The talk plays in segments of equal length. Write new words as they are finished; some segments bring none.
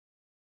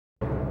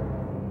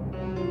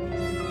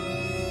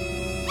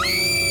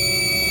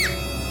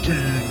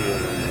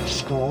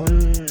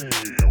Scream.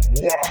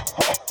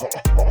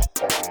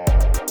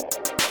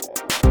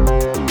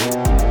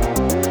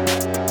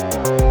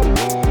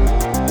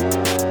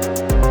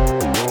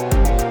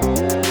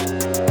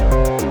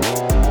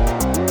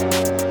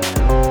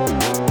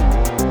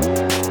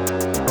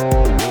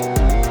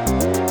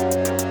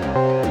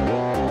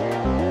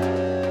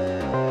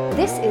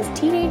 This is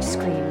Teenage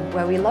Scream,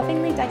 where we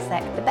lovingly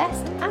dissect the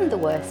best and the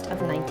worst of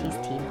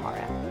 90s teen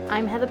horror.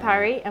 I'm Heather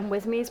Parry, and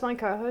with me is my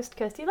co-host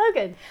Kirsty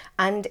Logan.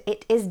 And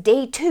it is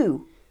day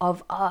 2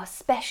 of our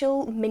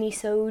special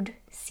mini-sode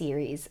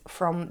series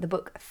from the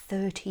book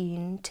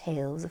 13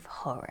 Tales of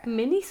Horror.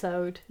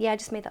 Mini-sode? Yeah, I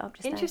just made that up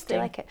just Interesting.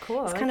 now. Do you like it?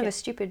 Cool, It's I kind like of it. a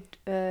stupid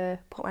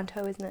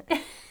portmanteau, isn't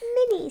it?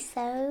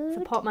 Mini-sode.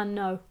 The Potman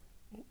no.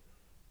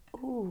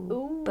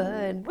 Ooh,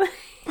 burn.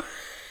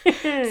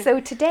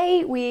 So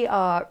today we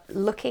are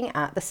looking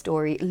at the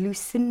story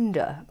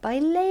Lucinda by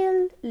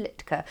Lael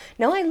Littke.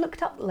 Now I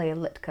looked up Lael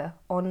Littke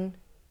on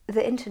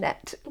the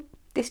internet,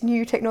 this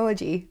new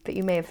technology that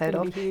you may have heard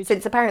gonna of, be huge.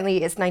 since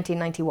apparently it's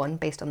 1991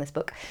 based on this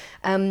book.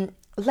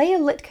 Lael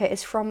Littke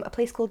is from a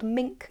place called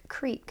Mink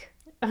Creek,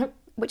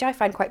 which I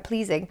find quite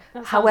pleasing.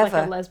 That sounds However,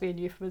 like a lesbian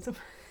euphemism.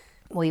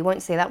 well, you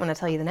won't say that when I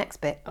tell you the next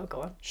bit. Oh,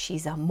 go on.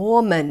 She's a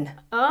Mormon.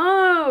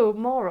 Oh,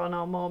 moron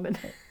or Mormon.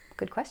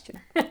 Good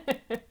question.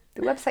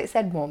 The website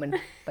said Mormon,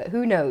 but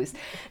who knows?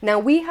 Now,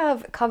 we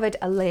have covered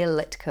a Lael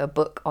Littke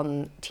book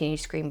on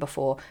Teenage Scream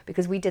before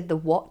because we did The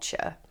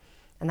Watcher,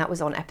 and that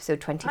was on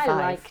episode 25. I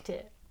liked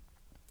it.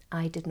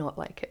 I did not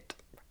like it.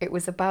 It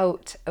was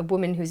about a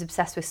woman who's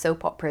obsessed with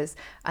soap operas,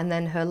 and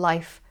then her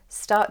life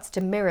starts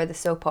to mirror the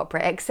soap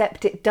opera,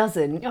 except it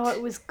doesn't. Oh,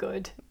 it was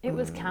good. It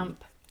was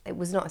camp. It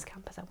was not as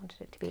camp as I wanted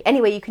it to be.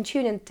 Anyway, you can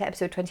tune in to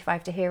episode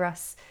 25 to hear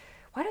us.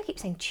 Why do I keep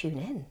saying tune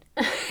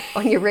in?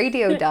 On your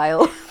radio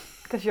dial.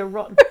 Because you're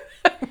rotten.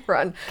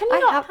 Run. Can you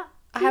not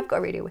I have got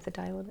a radio with a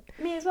dial on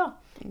it. Me as well.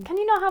 Can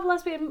you not have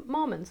lesbian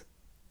Mormons?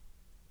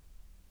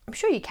 I'm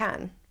sure you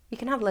can. You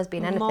can have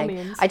lesbian anything.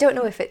 Mormons. I don't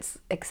know if it's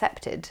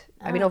accepted.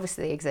 I mean,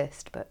 obviously they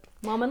exist, but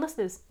Mormon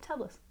listeners,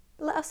 tell us.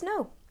 let us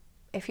know.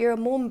 If you're a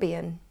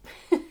Mormbian.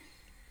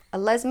 A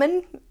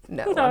lesman?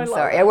 No, No, I'm I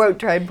sorry. like I won't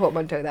try and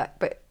portmanteau that,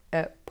 but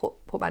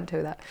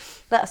portmanteau that.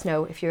 Let us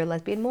know if you're a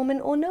lesbian Mormon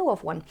or know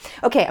of one.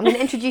 Okay, I'm going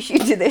to introduce you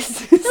to this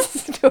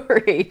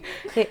story.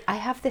 Okay, I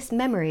have this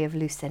memory of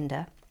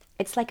Lucinda.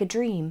 It's like a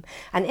dream,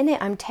 and in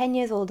it I'm 10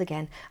 years old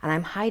again, and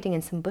I'm hiding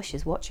in some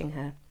bushes watching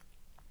her.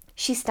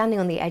 She's standing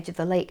on the edge of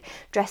the lake,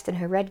 dressed in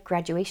her red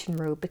graduation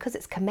robe because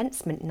it's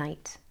commencement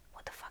night.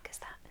 What the fuck is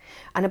that?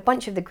 And a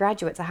bunch of the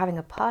graduates are having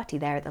a party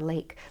there at the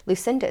lake.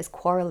 Lucinda is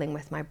quarrelling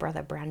with my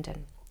brother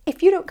Brandon.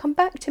 If you don't come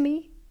back to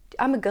me,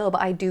 I'm a girl,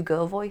 but I do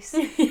girl voice.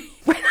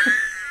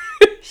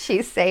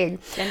 She's saying,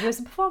 Then goes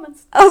the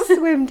performance. I'll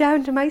swim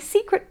down to my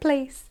secret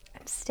place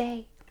and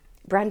stay.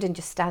 Brandon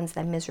just stands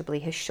there miserably,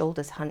 his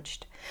shoulders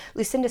hunched.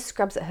 Lucinda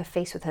scrubs at her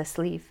face with her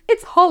sleeve.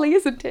 It's Holly,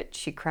 isn't it?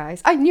 She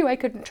cries. I knew I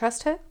couldn't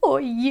trust her.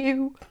 Or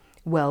you.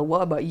 Well,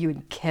 what about you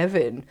and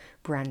Kevin?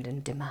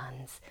 Brandon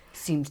demands.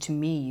 Seems to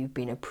me you've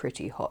been a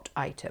pretty hot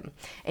item.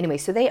 Anyway,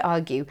 so they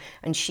argue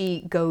and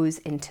she goes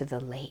into the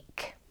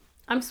lake.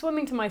 I'm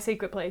swimming to my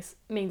secret place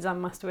means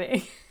I'm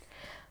masturbating.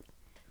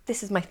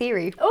 This is my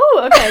theory.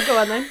 Oh, okay, go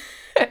on then.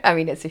 I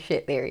mean, it's a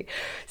shit theory.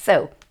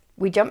 So,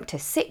 we jump to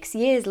 6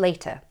 years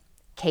later.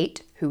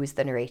 Kate, who is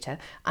the narrator,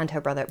 and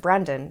her brother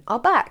Brandon are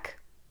back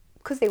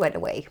because they went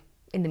away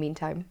in the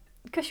meantime.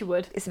 Because you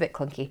would. It's a bit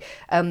clunky.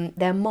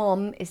 Their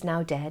mom is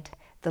now dead.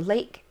 The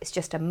lake is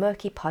just a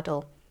murky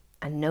puddle,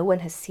 and no one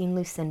has seen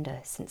Lucinda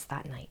since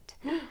that night.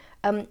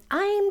 I'm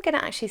going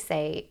to actually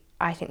say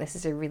I think this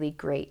is a really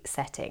great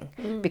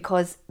setting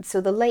because,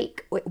 so the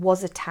lake, it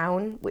was a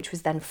town which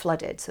was then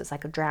flooded, so it's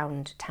like a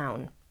drowned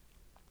town.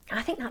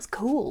 I think that's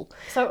cool.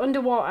 So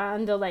underwater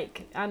and a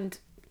lake and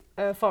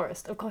a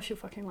forest. Of course you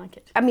fucking like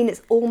it. I mean,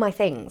 it's all my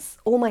things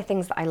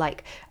that I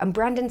like. And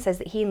Brandon says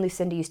that he and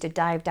Lucinda used to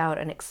dive down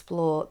and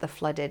explore the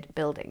flooded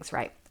buildings,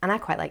 right? And I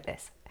quite like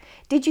this.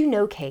 Did you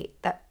know,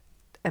 Kate, that,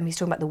 he's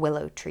talking about the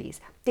willow trees.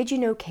 Did you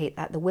know, Kate,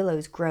 that the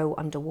willows grow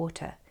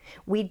underwater?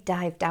 We'd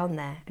dive down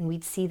there and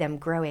we'd see them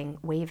growing,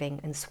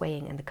 waving and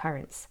swaying in the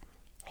currents.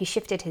 He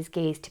shifted his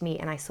gaze to me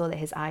and I saw that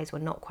his eyes were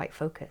not quite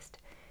focused.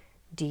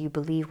 Do you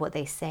believe what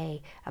they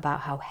say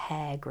about how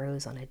hair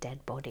grows on a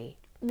dead body?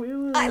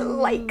 Ooh. I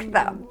like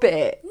that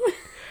bit.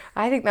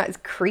 I think that is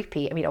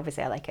creepy. I mean,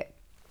 obviously I like it.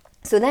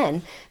 So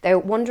then they're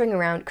wandering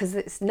around because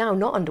it's now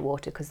not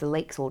underwater because the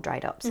lake's all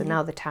dried up. So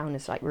now the town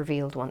is like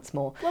revealed once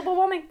more. Global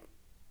warming.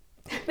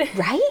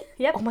 Right?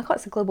 Yep. Oh my God,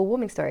 it's a global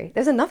warming story.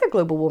 There's another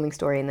global warming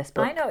story in this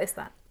book. I noticed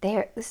that.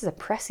 This is a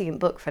prescient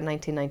book for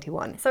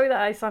 1991. Sorry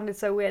that I sounded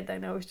so weird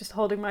then. I was just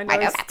holding my I know.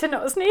 nose to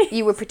not sneeze.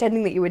 You were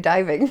pretending that you were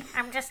diving.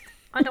 I'm just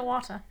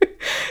underwater.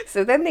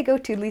 So then they go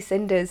to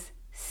Lucinda's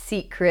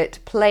secret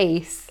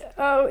place.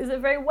 Oh, is it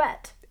very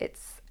wet?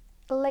 It's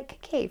like a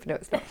cave. No,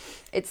 it's not.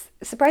 It's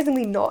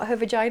surprisingly not her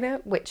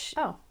vagina, which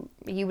Oh.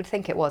 you would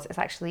think it was. It's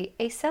actually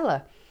a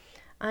cellar.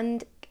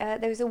 And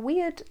there's a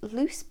weird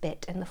loose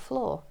bit in the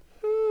floor.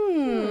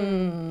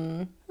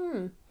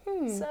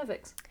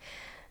 Cervix.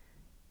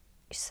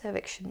 Your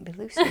cervix shouldn't be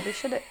loose, really,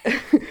 should it?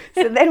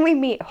 So then we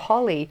meet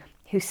Holly,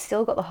 who's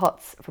still got the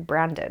hots for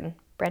Brandon.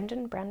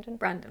 Brandon? Brandon.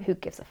 Who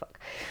gives a fuck?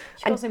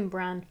 She calls him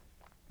Bran.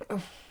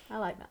 I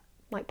like that.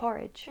 Like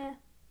porridge? Yeah.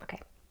 Okay.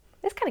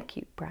 It's kind of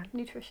cute, Bran.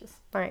 Nutritious.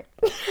 All right.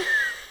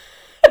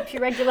 Keeps you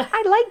regular.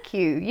 I like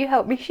you. You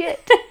help me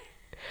shit.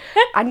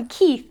 And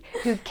Keith,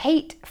 who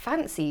Kate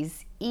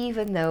fancies,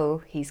 even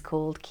though he's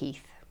called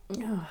Keith.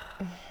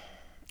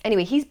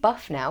 Anyway, he's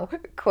buff now.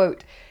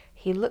 Quote,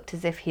 he looked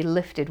as if he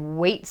lifted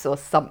weights or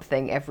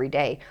something every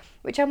day.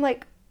 Which I'm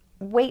like,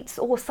 weights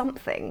or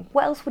something?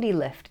 What else would he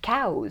lift?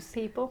 Cows?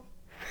 People.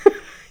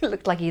 It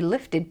looked like he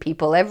lifted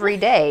people every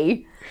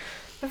day.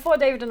 Before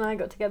David and I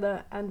got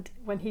together, and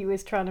when he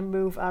was trying to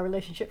move our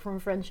relationship from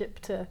friendship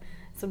to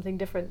something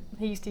different,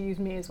 he used to use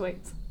me as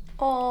weights.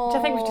 Oh, Which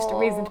I think was just a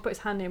reason to put his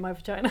hand near my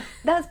vagina.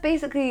 That's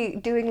basically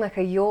doing like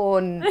a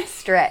yawn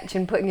stretch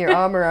and putting your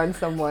arm around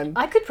someone.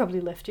 I could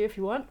probably lift you if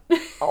you want.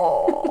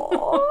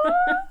 Oh,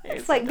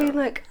 it's like being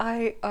like,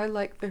 I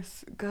like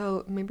this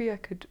girl. Maybe I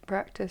could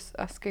practice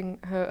asking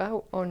her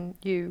out on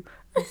you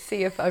and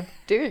see if I'm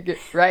doing it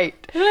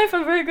right. I don't know if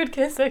I'm a very good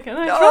kisser. Can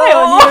I try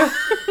on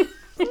you?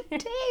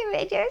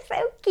 David, you're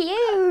so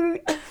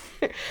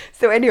cute.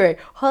 So anyway,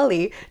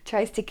 Holly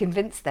tries to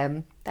convince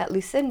them that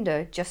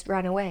Lucinda just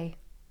ran away.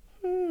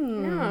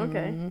 Oh,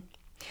 okay.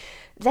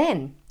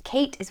 Then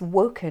Kate is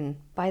woken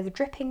by the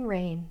dripping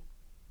rain,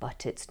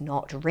 but it's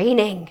not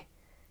raining.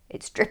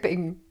 It's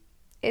dripping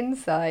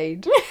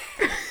inside.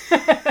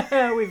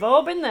 We've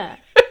all been there.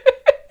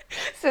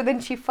 So then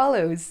she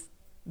follows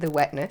the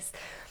wetness.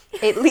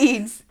 It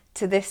leads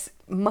to this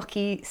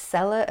mucky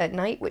cellar at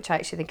night, which I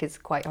actually think is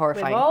quite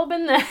horrifying. We've all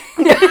been there.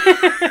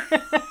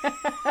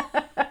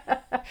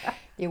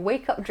 You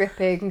wake up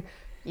dripping,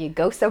 you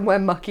go somewhere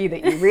mucky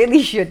that you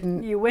really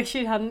shouldn't. You wish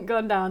you hadn't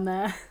gone down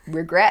there.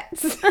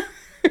 Regrets.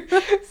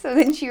 So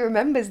then she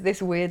remembers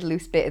this weird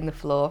loose bit in the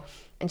floor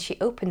and she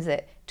opens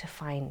it to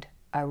find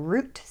a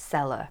root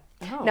cellar.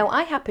 Oh. Now,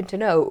 I happen to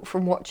know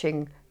from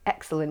watching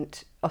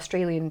excellent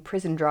Australian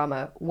prison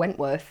drama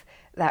Wentworth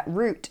that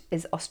root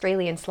is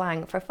Australian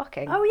slang for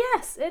fucking. Oh,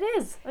 yes, it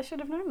is. I should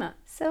have known that.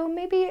 So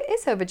maybe it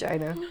is her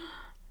vagina.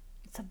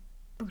 It's a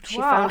boudoir. She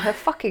found her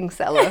fucking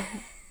cellar.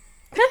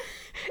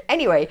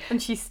 Anyway.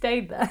 And she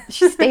stayed there.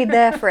 She stayed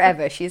there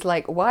forever. She's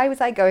like, why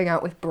was I going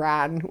out with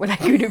Bran when I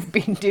could have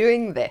been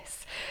doing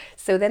this?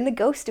 So then the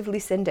ghost of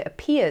Lucinda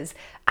appears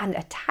and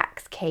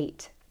attacks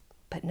Kate.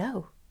 But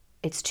no,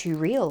 it's too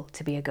real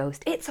to be a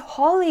ghost. It's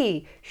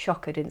Holly.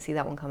 Shocker, didn't see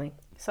that one coming.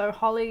 So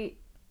Holly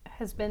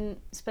has been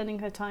spending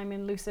her time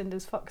in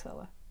Lucinda's fuck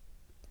cellar.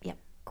 Yep.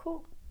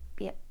 Cool.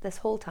 Yep, this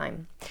whole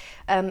time.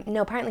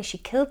 No, apparently she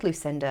killed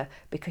Lucinda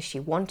because she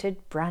wanted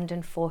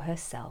Brandon for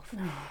herself.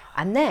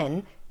 And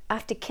then,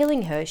 after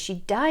killing her, she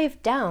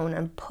dived down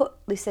and put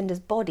Lucinda's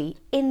body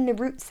in the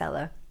root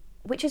cellar,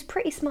 which is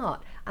pretty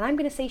smart. And I'm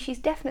going to say she's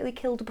definitely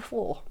killed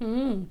before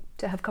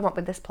to have come up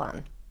with this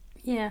plan.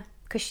 Yeah.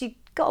 Because she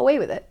got away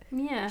with it.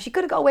 Yeah. She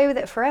could have got away with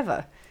it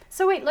forever.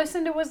 So wait,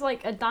 Lucinda was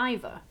like a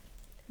diver.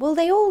 Well,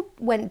 they all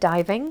went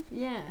diving,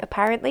 Yeah.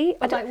 apparently.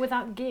 But like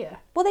without gear.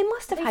 Well, they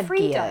must have Are they had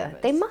free gear.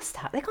 divers? They must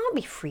have. They can't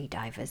be free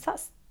divers.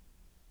 That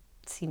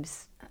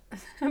seems...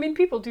 I mean,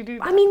 people do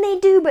that. I mean, they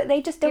do, but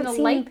they just don't In a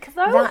seem lake,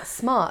 though? that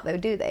smart, though,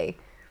 do they?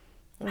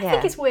 I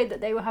think it's weird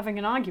that they were having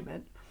an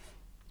argument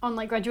on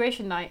like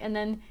graduation night, and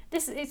then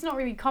it's not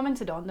really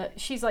commented on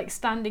that she's like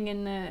standing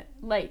in the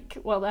lake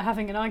while they're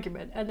having an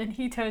argument, and then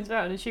he turns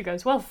around and she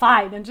goes, well,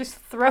 fine, and just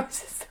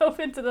throws herself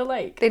into the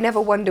lake. They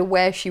never wonder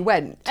where she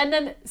went. And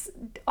then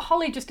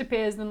Holly just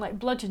appears and like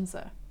bludgeons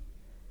her.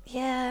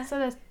 Yeah. So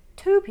there's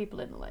two people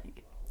in the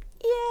lake.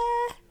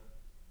 Yeah.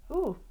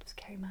 Ooh,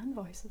 scary man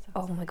voices.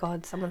 Oh my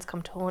god, someone's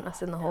come to haunt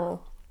us in the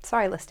hall.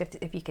 Sorry, List,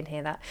 if you can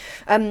hear that.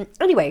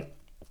 Anyway,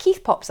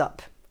 Keith pops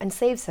up and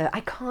saves her.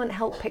 I can't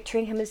help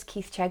picturing him as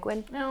Keith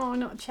Chegwin. No,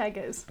 not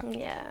Cheggers.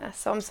 Yeah,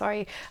 so I'm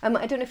sorry. I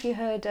don't know if you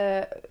heard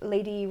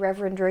Lady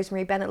Reverend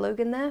Rosemary Bennett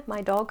Logan there,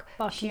 my dog.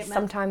 Barking She at men.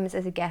 sometimes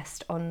is a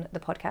guest on the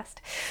podcast.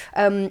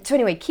 So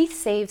anyway, Keith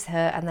saves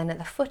her, and then at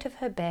the foot of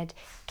her bed,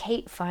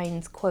 Kate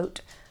finds,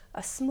 quote,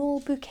 a small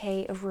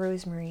bouquet of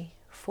rosemary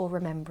for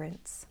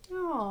remembrance.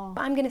 Oh.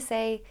 But I'm going to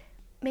say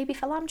maybe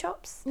for lamb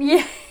chops.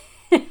 Yeah.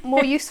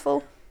 More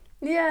useful.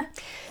 Yeah.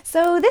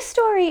 So this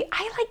story,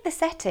 I like the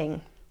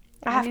setting.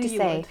 I have knew to you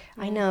say, would.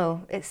 I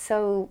know, it's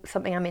so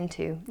something I'm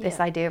into. This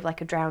Yeah. idea of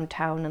like a drowned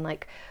town and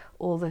like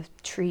all the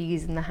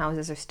trees and the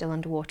houses are still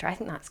underwater. I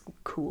think that's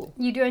cool.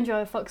 You do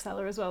enjoy a fuck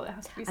cellar as well, it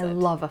has to be I said.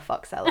 love a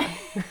fuck cellar.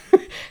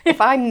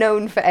 If I'm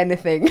known for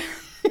anything.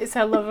 It's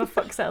her love of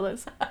fuck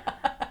cellars.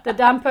 The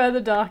damper,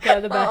 the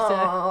darker, the better.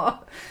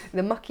 Aw,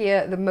 the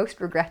muckier, the most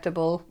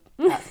regrettable.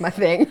 That's my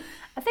thing.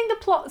 I think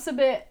the plot's a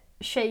bit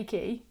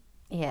shaky,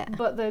 Yeah.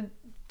 but the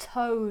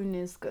tone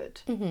is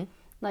good. Mm-hmm.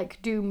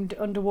 Like doomed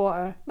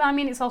underwater. But I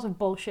mean, it's also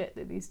bullshit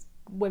that these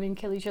women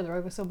kill each other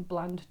over some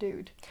bland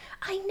dude.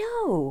 I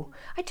know.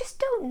 I just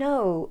don't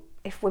know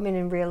if women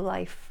in real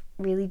life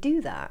really do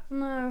that.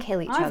 No,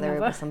 Kill each I've other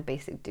never. over some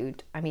basic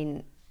dude. I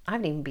mean, I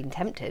haven't even been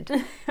tempted.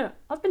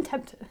 I've been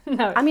tempted.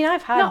 No, I mean,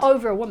 I've had... not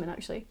over a woman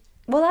actually.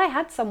 Well, I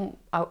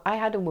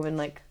had a woman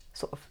like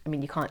sort of. I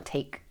mean, you can't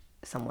take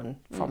someone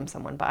from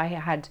someone, but I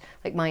had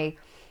like my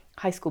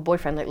high school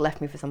boyfriend like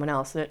left me for someone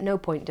else, and at no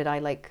point did I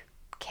like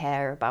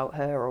care about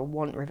her or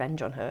want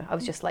revenge on her. I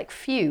was just like,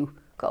 phew,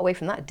 got away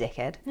from that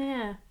dickhead.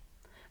 Yeah.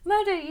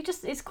 Murder,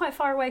 it's quite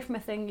far away from a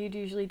thing you'd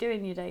usually do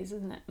in your days,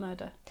 isn't it?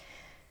 Murder.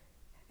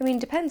 I mean,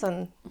 depends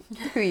on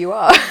who you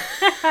are.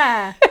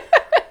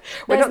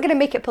 We're not going to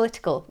make it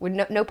political.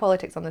 We're no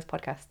politics on this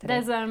podcast today.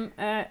 There's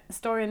a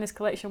story in this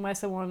collection where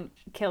someone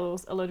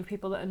kills a load of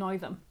people that annoy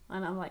them,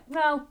 and I'm like,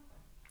 well,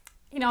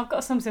 I've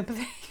got some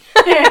sympathy.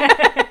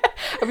 I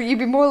mean, you'd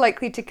be more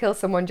likely to kill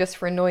someone just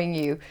for annoying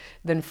you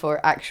than for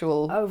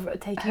actual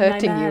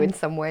hurting you in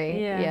some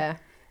way. Yeah.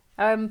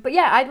 But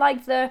yeah, I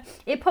liked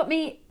it put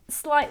me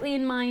slightly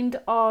in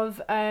mind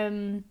of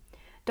Don't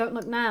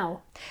Look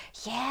Now.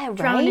 Yeah, right.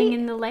 Drowning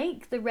in the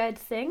lake, the red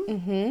thing.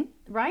 Mm-hmm.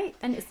 Right?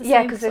 And it's the same.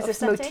 Yeah, because there's sort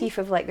this of setting. motif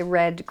of like the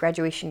red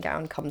graduation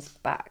gown comes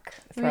back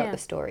throughout the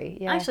story.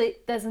 Yeah. Actually,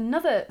 there's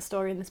another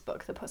story in this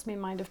book that puts me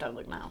in mind of Don't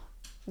Look Now.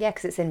 Yeah,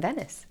 because it's in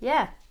Venice.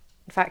 Yeah.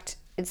 In fact,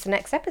 it's the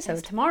next episode.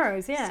 It's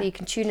tomorrow's, yeah. So you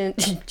can tune in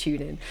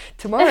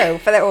tomorrow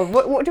for that one.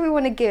 What do we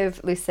want to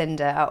give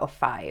Lucinda out of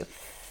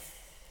 5?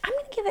 I'm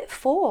going to give it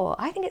 4.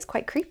 I think it's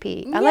quite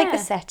creepy. I like the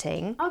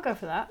setting. I'll go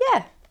for that.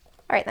 Yeah.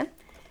 All right then.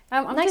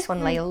 Nice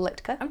one, Lael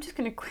Litka. I'm just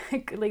going to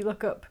quickly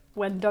look up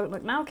when Don't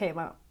Look Now came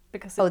out,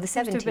 because the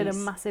seems to have been a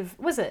 70s. massive...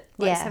 Was it?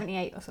 Like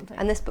 78 or something?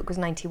 And this book was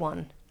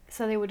 91.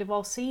 So they would have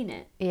all seen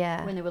it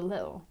when they were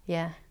little.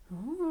 Yeah.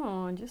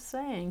 Oh, I'm just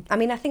saying. I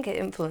mean, I think it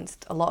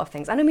influenced a lot of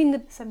things. And I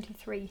mean,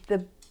 73.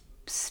 The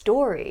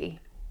story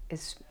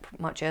is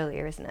much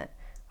earlier, isn't it?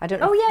 I don't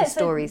know Oh, if yeah, the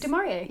stories... Du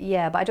Maurier.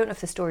 Yeah, but I don't know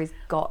if the stories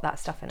got that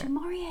stuff in it. Du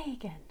Maurier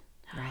again.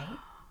 Right?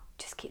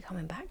 Just keep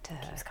coming back to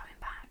her. Keeps coming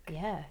back.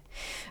 Yeah.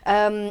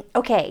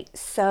 Okay,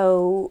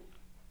 so...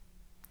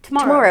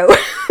 Tomorrow.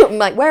 I'm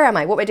like, where am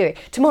I? What am I doing?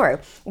 Tomorrow,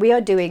 we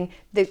are doing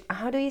the...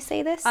 How do you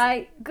say this?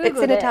 I Googled It's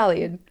in it.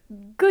 Italian.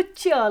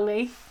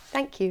 Guccioli.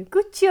 Thank you.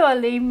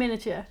 Guccioli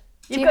miniature.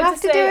 Do you have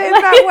to do it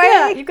that way?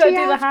 Yeah, you've got to do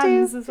the have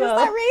hands to? as well.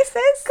 Is that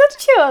racist?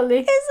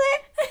 Guccioli. Is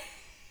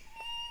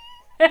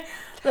it?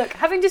 Look,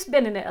 having just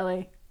been in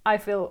Italy, I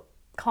feel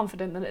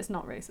confident that it's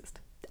not racist.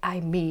 I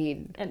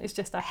mean, And it's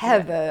just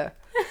accurate. Heather,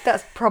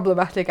 that's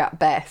problematic at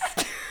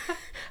best.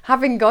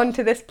 Having gone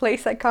to this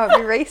place, I can't be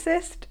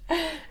racist.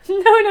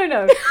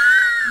 No.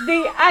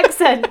 The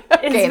accent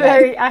is Okay,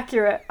 very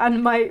accurate,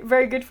 and my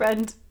very good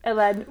friend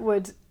Hélène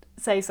would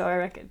say so, I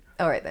reckon.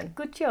 All right then.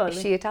 Guccioli.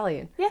 Is she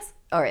Italian? Yes.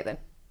 All right then.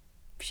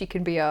 She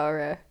can be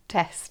our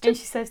test. And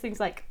she says things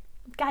like,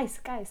 guys,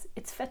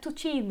 it's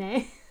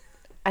fettuccine.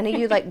 And are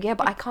you like, yeah,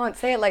 but I can't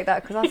say it like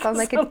that because I sound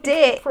like a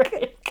dick.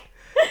 Prick.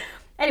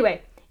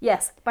 Anyway,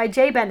 yes, by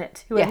Jay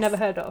Bennett, who I've never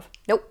heard of.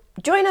 Nope.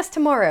 Join us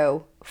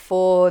tomorrow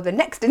for the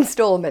next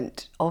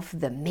instalment of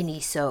the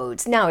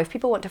mini-sodes. Now, if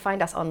people want to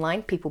find us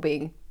online, people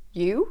being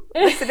you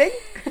listening,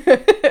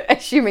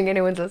 assuming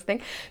anyone's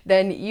listening,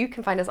 then you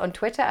can find us on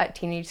Twitter at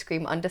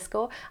TeenageScream_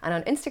 and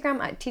on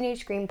Instagram at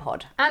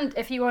TeenageScreamPod. And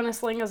if you want to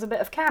sling us a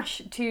bit of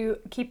cash to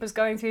keep us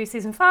going through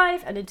season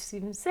 5 and into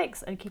season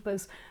 6 and keep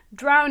us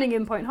drowning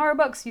in point horror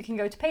books, you can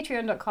go to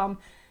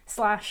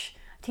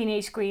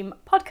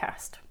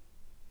patreon.com/TeenageScreamPodcast.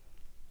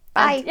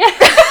 Bye.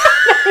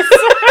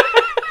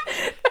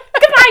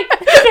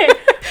 Goodbye.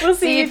 We'll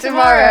see you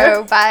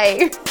tomorrow.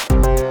 Bye.